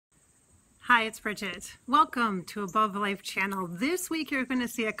Hi, it's Bridget. Welcome to Above Life channel. This week you're going to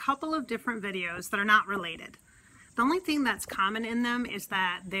see a couple of different videos that are not related. The only thing that's common in them is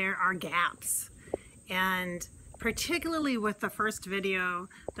that there are gaps. And particularly with the first video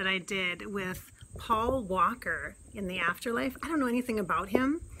that I did with Paul Walker in the afterlife, I don't know anything about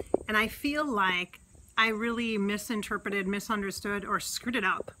him. And I feel like I really misinterpreted, misunderstood, or screwed it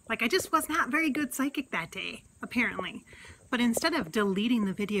up. Like I just was not very good psychic that day, apparently. But instead of deleting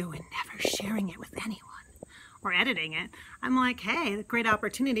the video and never sharing it with anyone or editing it, I'm like, hey, great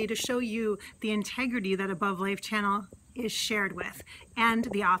opportunity to show you the integrity that Above Life channel is shared with and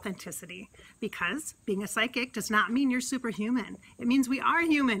the authenticity. Because being a psychic does not mean you're superhuman. It means we are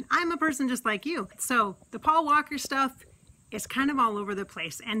human. I'm a person just like you. So the Paul Walker stuff is kind of all over the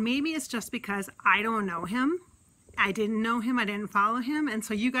place. And maybe it's just because I don't know him. I didn't know him. I didn't follow him. And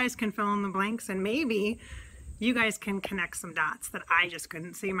so you guys can fill in the blanks and maybe you guys can connect some dots that I just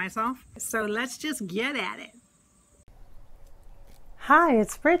couldn't see myself. So let's just get at it. Hi,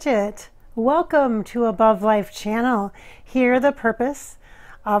 it's Bridget. Welcome to Above Life channel. Here, the purpose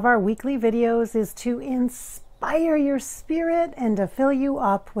of our weekly videos is to inspire your spirit and to fill you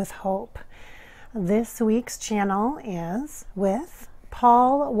up with hope. This week's channel is with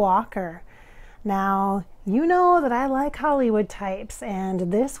Paul Walker. Now, you know that I like Hollywood types,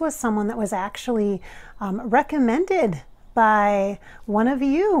 and this was someone that was actually recommended by one of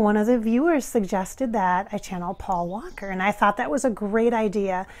you. One of the viewers suggested that I channel Paul Walker, and I thought that was a great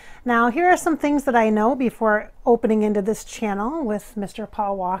idea. Now, here are some things that I know before opening into this channel with Mr.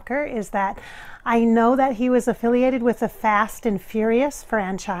 Paul Walker is that I know that he was affiliated with the Fast and Furious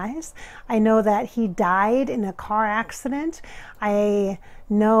franchise. I know that he died in a car accident. I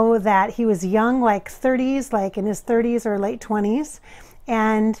know that he was young, like 30s, like in his 30s or late 20s.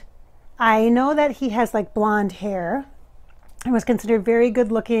 And I know that he has like blonde hair and was considered very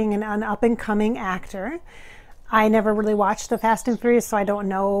good looking and an up and coming actor. I never really watched the Fast and Furious, so I don't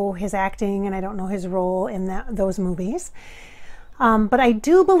know his acting and I don't know his role in those movies. But I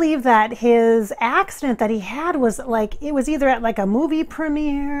do believe that his accident that he had was like, it was either at like a movie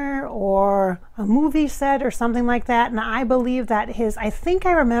premiere or a movie set or something like that. And I believe that I think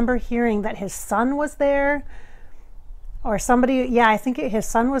I remember hearing that his son was there or somebody, yeah, I think his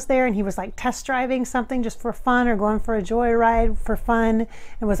son was there and he was like test driving something just for fun or going for a joyride for fun.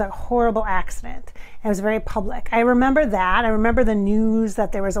 It was a horrible accident. It was very public. I remember that. I remember the news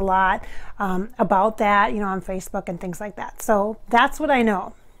that there was a lot about that, you know, on Facebook and things like that. So that's what I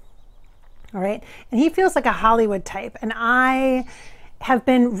know. All right. And he feels like a Hollywood type. And I have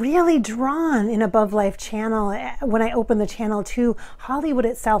been really drawn in Above Life channel when I opened the channel to Hollywood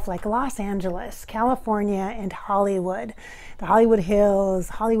itself, like Los Angeles, California, and Hollywood, the Hollywood Hills,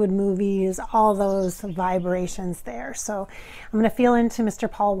 Hollywood movies, all those vibrations there. So I'm going to feel into Mr.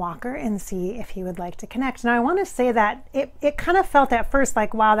 Paul Walker and see if he would like to connect. Now I want to say that it kind of felt at first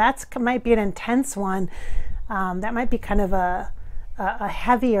like, wow, might be an intense one. That might be kind of a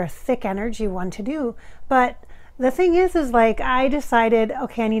heavy or thick energy one to do. But the thing is like I decided,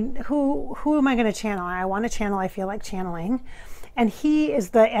 okay, I need who am I going to channel? I want to channel I feel like channeling. And he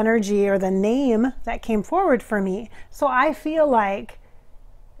is the energy or the name that came forward for me. So I feel like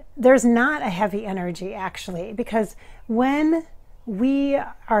there's not a heavy energy actually, because when we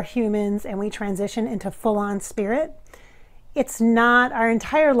are humans and we transition into full-on spirit, it's not, our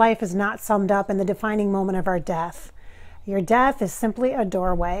entire life is not summed up in the defining moment of our death. Your death is simply a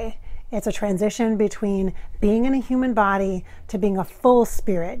doorway. It's a transition between being in a human body to being a full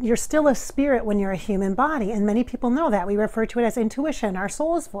spirit. You're still a spirit when you're a human body, and many people know that. We refer to it as intuition, our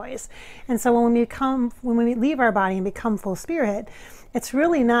soul's voice. And so when we leave our body and become full spirit, it's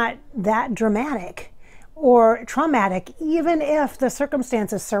really not that dramatic or traumatic, even if the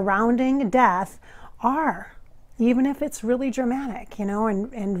circumstances surrounding death are, even if it's really dramatic, you know,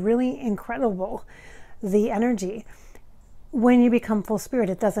 and really incredible, the energy. When you become full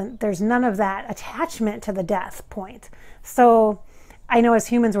spirit, there's none of that attachment to the death point. So I know as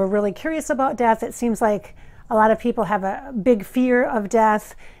humans, we're really curious about death. It seems like a lot of people have a big fear of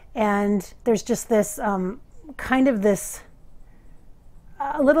death. And there's just this kind of this,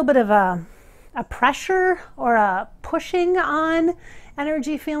 a little bit of a pressure or a pushing on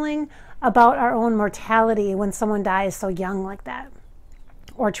energy feeling about our own mortality when someone dies so young like that,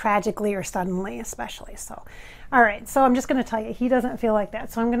 or tragically or suddenly especially. So all right, so I'm just going to tell you, he doesn't feel like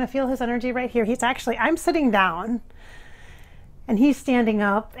that. So I'm going to feel his energy right here. I'm sitting down and he's standing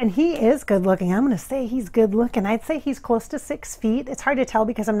up, and he is good looking. I'm going to say he's good looking. I'd say he's close to 6 feet. It's hard to tell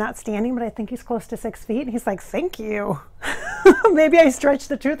because I'm not standing, but I think he's close to 6 feet. He's like, thank you. Maybe I stretched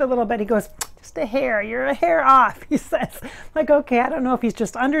the truth a little bit. He goes, Just a hair. You're a hair off, he says. I'm like, okay, I don't know if he's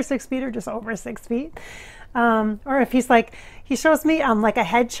just under 6 feet or just over 6 feet. Or if he's like, he shows me like a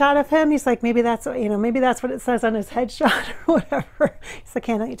headshot of him. He's like, maybe that's, you know, maybe that's what it says on his headshot or whatever. He's like,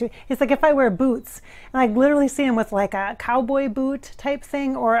 can't you do? He's like, if I wear boots, and I literally see him with like a cowboy boot type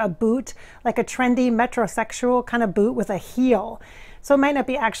thing, or a boot, like a trendy metrosexual kind of boot with a heel. So it might not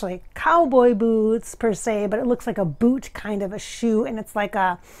be actually cowboy boots per se, but it looks like a boot kind of a shoe. And it's like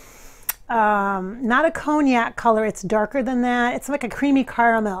a, not a cognac color. It's darker than that. It's like a creamy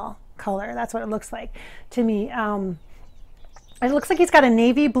caramel color. That's what it looks like to me. It looks like he's got a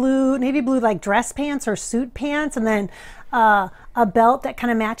navy blue like dress pants or suit pants, and then a belt that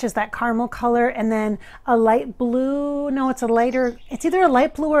kind of matches that caramel color, and then a light blue, no, it's either a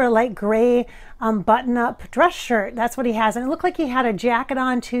light blue or a light gray button-up dress shirt. That's what he has. And it looked like he had a jacket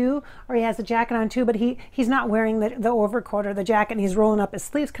on too, or he has a jacket on too, but he's not wearing the overcoat or the jacket, and he's rolling up his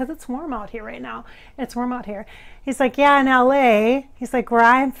sleeves because it's warm out here right now. It's warm out here. He's like, yeah, in LA, he's like, where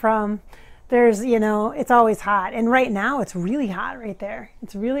I'm from, there's, you know, it's always hot. And right now it's really hot right there.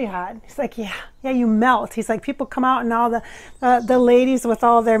 It's really hot. He's like, yeah, you melt. He's like, people come out and all the ladies with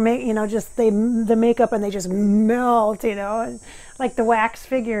all their, you know, just the makeup, and they just melt, you know, like the wax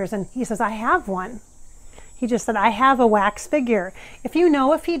figures. And he says, I have one. He just said, I have a wax figure. If you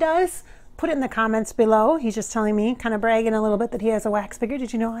know if he does, put it in the comments below. He's just telling me, kind of bragging a little bit, that he has a wax figure.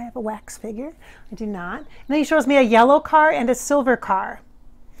 Did you know I have a wax figure? I do not. And then he shows me a yellow car and a silver car.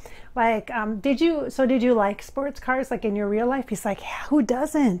 Like, did you like sports cars, like in your real life? He's like, yeah, who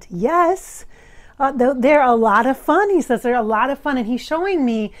doesn't? Yes. They're a lot of fun. He says they're a lot of fun. And he's showing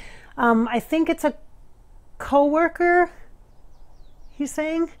me, I think it's a coworker, he's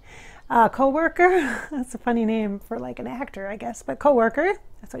saying. Coworker. That's a funny name for like an actor, I guess, but coworker.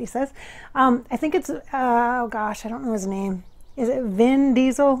 That's what he says. I think it's, oh gosh, I don't know his name. Is it Vin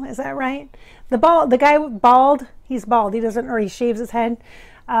Diesel? Is that right? The guy bald, he's bald. He doesn't, or he shaves his head.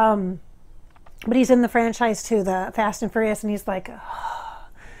 But he's in the franchise too, the Fast and Furious, and he's like, oh,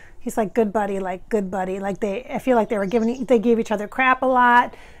 he's like, good buddy, like good buddy. Like I feel like they gave each other crap a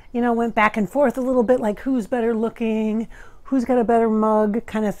lot, you know, went back and forth a little bit, like who's better looking, who's got a better mug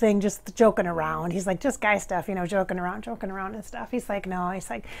kind of thing, just joking around. He's like, just guy stuff, you know, joking around and stuff. He's like, no, he's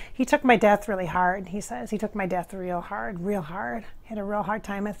like, he took my death really hard. He says he took my death real hard, had a real hard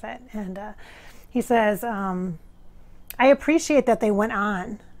time with it. And he says, I appreciate that they went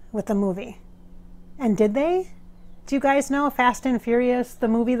on with the movie. And did they? Do you guys know Fast and Furious, the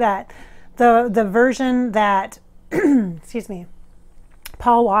movie, that the version that excuse me,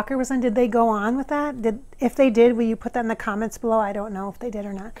 Paul Walker was in? Did they go on with that? If they did, will you put that in the comments below? I don't know if they did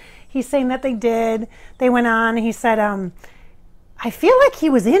or not. He's saying that they did. They went on. He said, I feel like he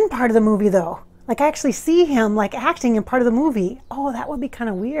was in part of the movie though. Like I actually see him like acting in part of the movie. Oh, that would be kind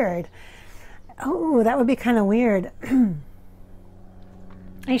of weird. Oh, that would be kind of weird.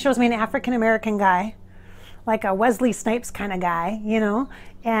 He shows me an African-American guy, like a Wesley Snipes kind of guy, you know,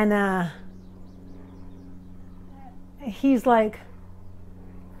 and he's like,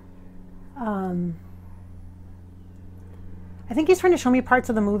 I think he's trying to show me parts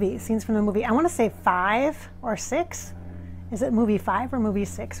of the movie, scenes from the movie. I want to say 5 or 6. Is it movie 5 or movie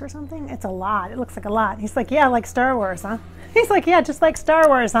 6 or something? It's a lot. It looks like a lot. He's like, yeah, like Star Wars, huh? He's like, yeah, just like Star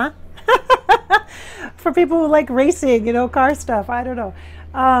Wars, huh? For people who like racing, you know, car stuff. I don't know.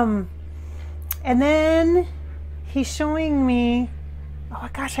 And then he's showing me, oh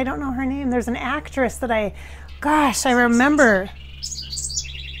gosh, I don't know her name. There's an actress that I remember.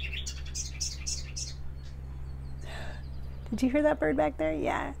 Did you hear that bird back there?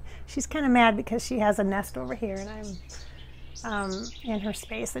 Yeah. She's kind of mad because she has a nest over here and I'm in her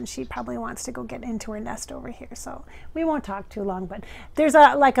space, and she probably wants to go get into her nest over here. So we won't talk too long, but there's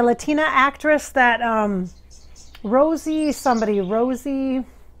like a Latina actress that, Rosie somebody,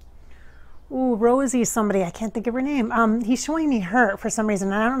 I can't think of her name. He's showing me her for some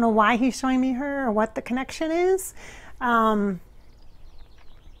reason. I don't know why he's showing me her or what the connection is. But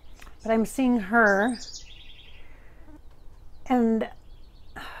I'm seeing her. And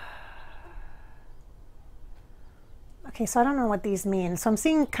okay, so I don't know what these mean. So I'm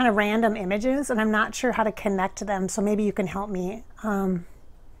seeing kind of random images and I'm not sure how to connect them. So maybe you can help me. I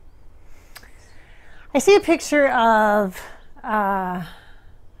see a picture of, gosh,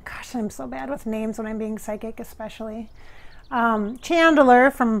 I'm so bad with names when I'm being psychic, especially. Chandler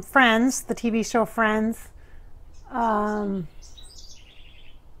from Friends, the TV show Friends. I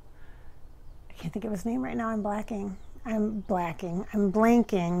can't think of his name right now. I'm blanking.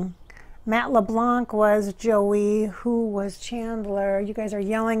 Matt LeBlanc was Joey. Who was Chandler? You guys are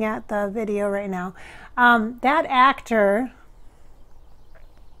yelling at the video right now. That actor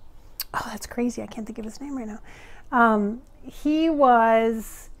Oh, that's crazy. I can't think of his name right now. He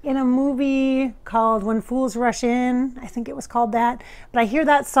was in a movie called When Fools Rush In. I think it was called that. But I hear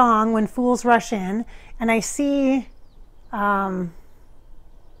that song, When Fools Rush In, and I see...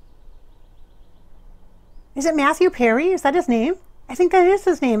 is it Matthew Perry? Is that his name? I think that is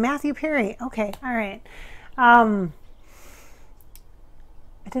his name, Matthew Perry. Okay, all right.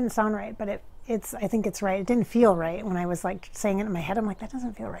 It didn't sound right, but I think it's right. It didn't feel right when I was like saying it in my head. I'm like, that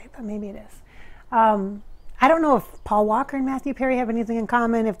doesn't feel right, but maybe it is. I don't know if Paul Walker and Matthew Perry have anything in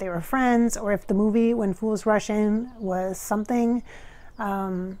common, if they were friends, or if the movie When Fools Rush In was something.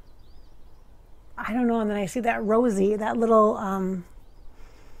 I don't know. And then I see that Rosie, that little...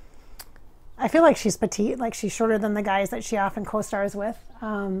 I feel like she's petite, like she's shorter than the guys that she often co-stars with.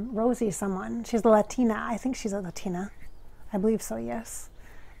 Rosie someone. She's a Latina. I think she's a Latina. I believe so, yes.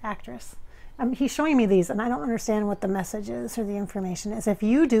 Actress. He's showing me these, and I don't understand what the message is or the information is. If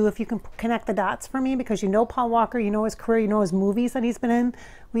you do, if you can connect the dots for me, because you know Paul Walker, you know his career, you know his movies that he's been in,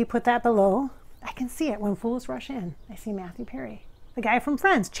 will you put that below? I can see it. When Fools Rush In. I see Matthew Perry. The guy from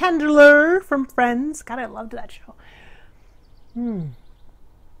Friends. Chandler from Friends. God, I loved that show.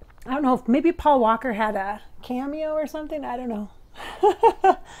 I don't know if maybe Paul Walker had a cameo or something. I don't know.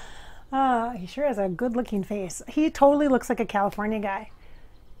 He sure has a good-looking face. He totally looks like a California guy.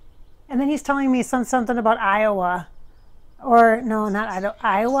 And then he's telling me something about Iowa. Or, no, not Idaho.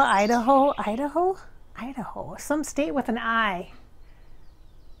 Iowa, Idaho. Some state with an I.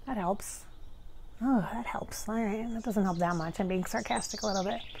 That helps. Oh, that helps. All right. That doesn't help that much. I'm being sarcastic a little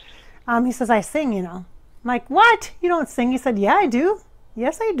bit. He says, I sing, you know. I'm like, what? You don't sing? He said, yeah, I do.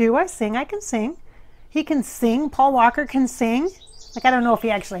 Yes, I do. I sing. I can sing. He can sing. Paul Walker can sing. Like, I don't know if he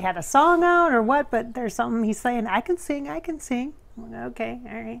actually had a song out or what, but there's something he's saying. I can sing. I can sing. Okay.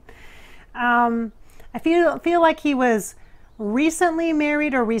 All right. I feel like he was recently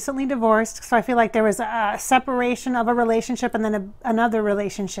married or recently divorced. So I feel like there was a separation of a relationship and then another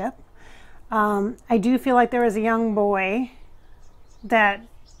relationship. I do feel like there was a young boy that,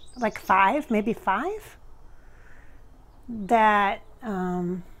 like maybe five, that, I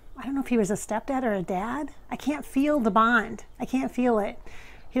don't know if he was a stepdad or a dad. I can't feel the bond. I can't feel it.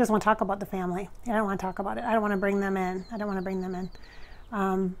 He doesn't want to talk about the family. I don't want to talk about it. I don't want to bring them in. I don't want to bring them in.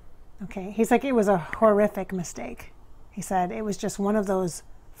 Okay. He's like, it was a horrific mistake. He said it was just one of those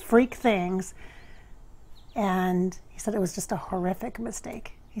freak things. And he said it was just a horrific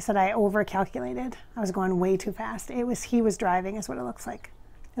mistake. He said, I overcalculated. I was going way too fast. He was driving is what it looks like.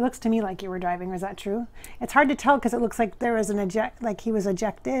 It looks to me like you were driving. Was that true? It's hard to tell because it looks like there was like he was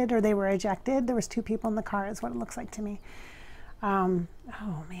ejected or they were ejected. There was two people in the car is what it looks like to me. Oh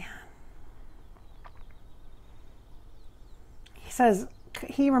man. He says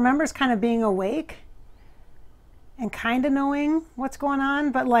he remembers kind of being awake and kind of knowing what's going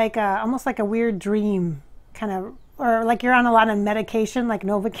on, but like almost like a weird dream kind of, or like you're on a lot of medication like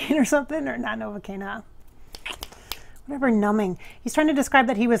Novocaine or something, or not Novocaine, whatever, numbing. He's trying to describe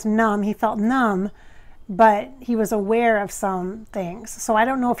that he was numb. He felt numb, but he was aware of some things. So I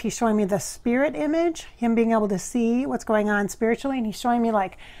don't know if he's showing me the spirit image, him being able to see what's going on spiritually, and he's showing me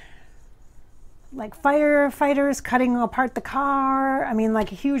like firefighters cutting apart the car. I mean,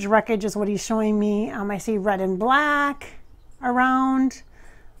 like a huge wreckage is what he's showing me. I see red and black around.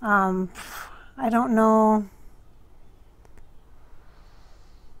 I don't know.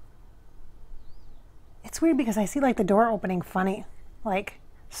 It's weird because I see like the door opening funny, like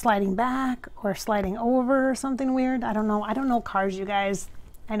sliding back or sliding over or something weird. I don't know. I don't know cars, you guys.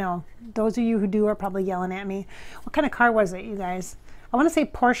 I know those of you who do are probably yelling at me. What kind of car was it, you guys? I want to say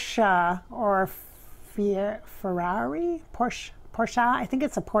Porsche or Ferrari. Porsche. I think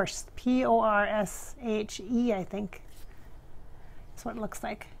it's a Porsche. Porshe, I think. That's what it looks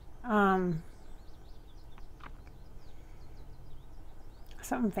like.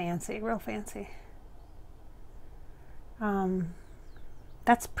 Something fancy, real fancy.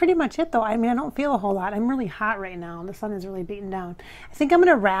 That's pretty much it though. I mean, I don't feel a whole lot. I'm really hot right now. The sun is really beating down. I think I'm going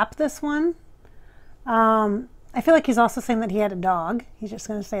to wrap this one. I feel like he's also saying that he had a dog. He's just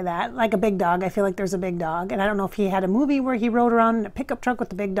going to say that. Like a big dog. I feel like there's a big dog. And I don't know if he had a movie where he rode around in a pickup truck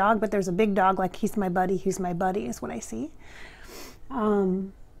with a big dog, but there's a big dog like he's my buddy is what I see.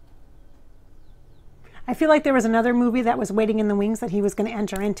 I feel like there was another movie that was waiting in the wings that he was going to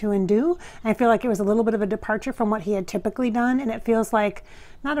enter into and do. I feel like it was a little bit of a departure from what he had typically done, and it feels like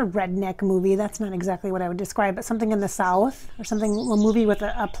not a redneck movie. That's not exactly what I would describe, but something in the South or something, a movie with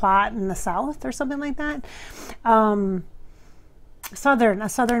a plot in the South or something like that. A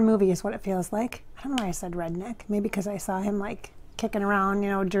Southern movie is what it feels like. I don't know why I said redneck. Maybe because I saw him like kicking around, you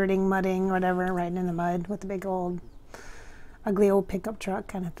know, dirting, mudding, whatever, riding in the mud with a big old, ugly old pickup truck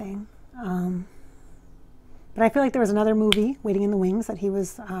kind of thing. But I feel like there was another movie waiting in the wings that he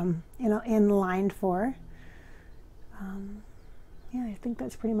was, in line for. Yeah, I think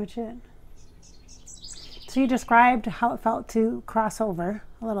that's pretty much it. So you described how it felt to cross over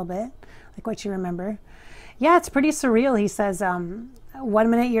a little bit, like what you remember. Yeah, it's pretty surreal. He says, 1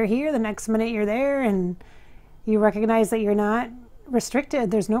 minute you're here, the next minute you're there, and you recognize that you're not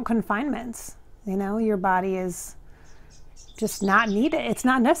restricted. There's no confinements. You know, your body is just not needed. It's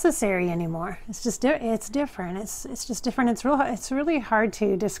not necessary anymore. It's just, it's different. It's just different. It's really hard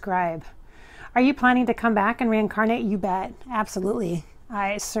to describe. Are you planning to come back and reincarnate? You bet. Absolutely.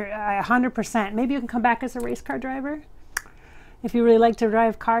 I 100%. Maybe you can come back as a race car driver if you really like to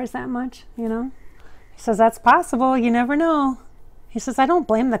drive cars that much, you know. He says that's possible. You never know. He says, I don't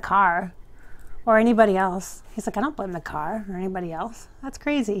blame the car or anybody else. He's like, I don't blame the car or anybody else. That's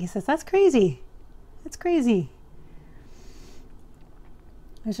crazy. He says, that's crazy. That's crazy.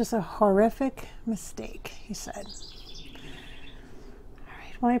 It's just a horrific mistake, he said. All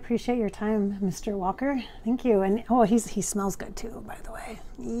right. Well, I appreciate your time, Mr. Walker. Thank you. And oh, he smells good too, by the way.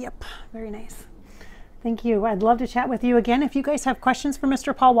 Yep. Very nice. Thank you. I'd love to chat with you again. If you guys have questions for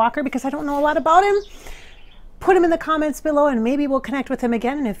Mr. Paul Walker, because I don't know a lot about him, put them in the comments below and maybe we'll connect with him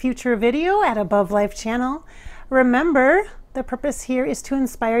again in a future video at Above Life Channel. Remember, the purpose here is to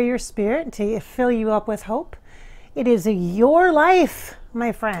inspire your spirit, to fill you up with hope. It is your life,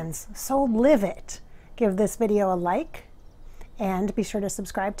 my friends, so live it. Give this video a like and be sure to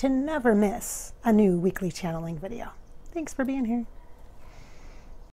subscribe to never miss a new weekly channeling video. Thanks for being here.